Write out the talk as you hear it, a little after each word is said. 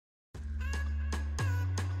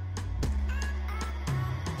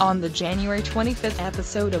On the January 25th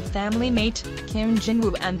episode of Family Mate, Kim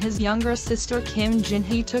Jin-woo and his younger sister Kim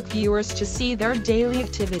Jin-hee took viewers to see their daily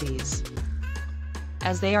activities.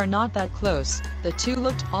 As they are not that close, the two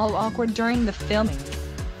looked all awkward during the filming.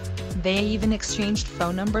 They even exchanged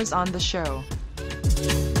phone numbers on the show.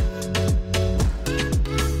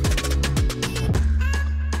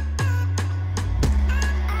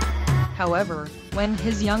 However, when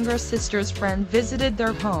his younger sister's friend visited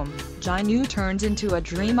their home, Jinu turned into a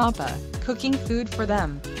dream oppa, cooking food for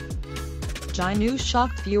them. Jinu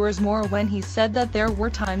shocked viewers more when he said that there were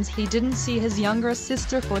times he didn't see his younger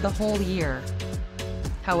sister for the whole year.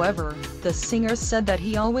 However, the singer said that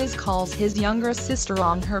he always calls his younger sister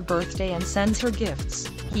on her birthday and sends her gifts.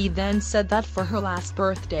 He then said that for her last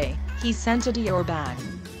birthday, he sent a Dior bag.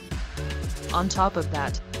 On top of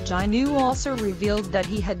that, Jinu also revealed that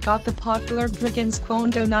he had got the popular Dragons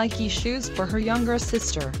Kwondo Nike shoes for her younger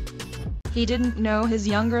sister. He didn't know his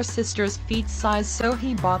younger sister's feet size, so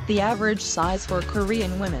he bought the average size for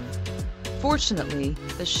Korean women. Fortunately,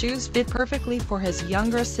 the shoes fit perfectly for his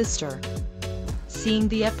younger sister. Seeing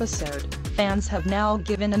the episode, fans have now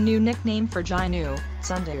given a new nickname for Jinu,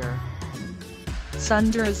 Tsundere.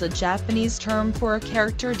 Tsundere is a Japanese term for a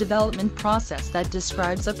character development process that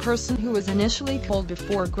describes a person who is initially cold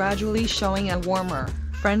before gradually showing a warmer,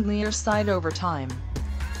 friendlier side over time.